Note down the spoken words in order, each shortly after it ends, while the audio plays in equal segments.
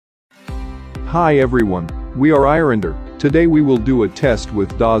Hi everyone, we are iRender. Today we will do a test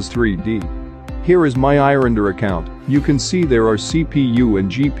with DAZ 3D. Here is my iRender account. You can see there are CPU and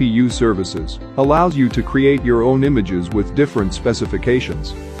GPU services. Allows you to create your own images with different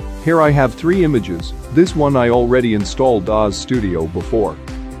specifications. Here I have 3 images. This one I already installed DAZ Studio before.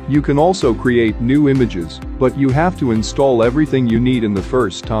 You can also create new images, but you have to install everything you need in the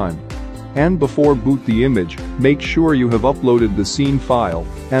first time. And before boot the image, make sure you have uploaded the scene file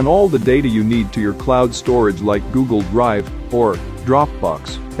and all the data you need to your cloud storage like Google Drive or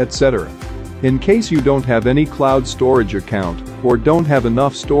Dropbox, etc. In case you don't have any cloud storage account or don't have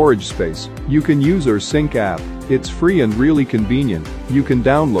enough storage space, you can use our Sync app. It's free and really convenient. You can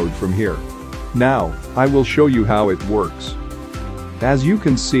download from here. Now, I will show you how it works. As you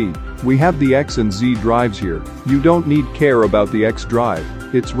can see, we have the X and Z drives here. You don't need care about the X drive,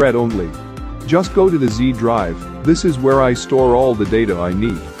 it's read only. Just go to the Z drive, this is where I store all the data I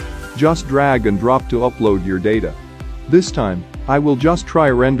need. Just drag and drop to upload your data. This time, I will just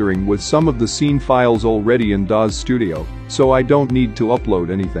try rendering with some of the scene files already in DAZ Studio, so I don't need to upload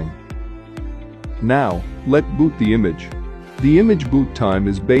anything. Now, let's boot the image. The image boot time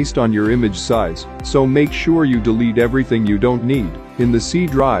is based on your image size, so make sure you delete everything you don't need in the C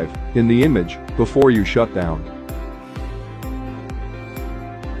drive, in the image, before you shut down.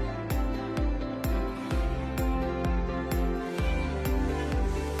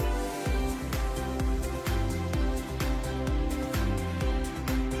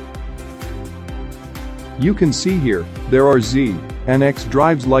 You can see here, there are Z and X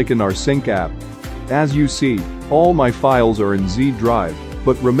drives like in our Sync app. As you see, all my files are in Z drive,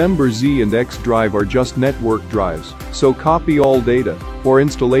 but remember Z and X drive are just network drives, so copy all data or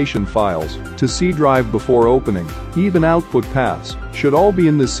installation files to C drive before opening. Even output paths should all be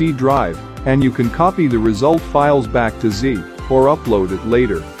in the C drive, and you can copy the result files back to Z or upload it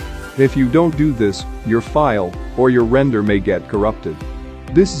later. If you don't do this, your file or your render may get corrupted.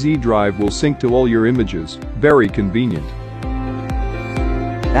 This Z drive will sync to all your images, very convenient.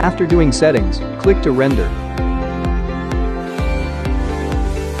 After doing settings, click to render.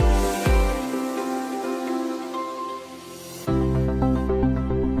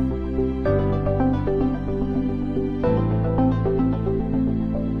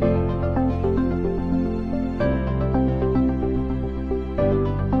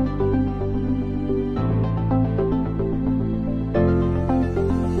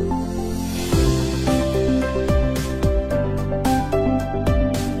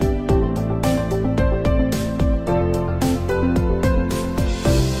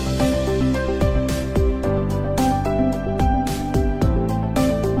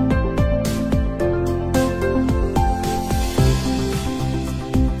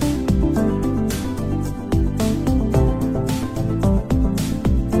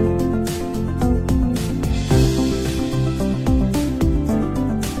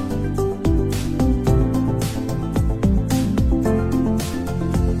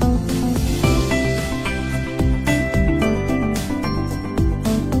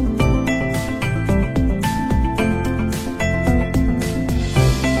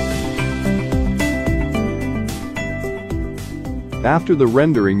 After the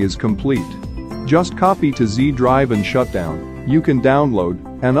rendering is complete, just copy to Z drive and shut down. You can download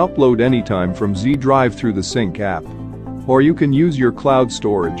and upload anytime from Z drive through the Sync app. Or you can use your cloud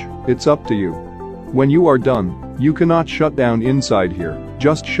storage, it's up to you. When you are done, you cannot shut down inside here,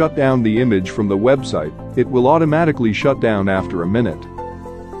 just shut down the image from the website, it will automatically shut down after a minute.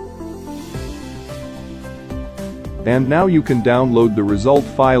 And now you can download the result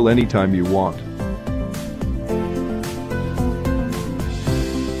file anytime you want.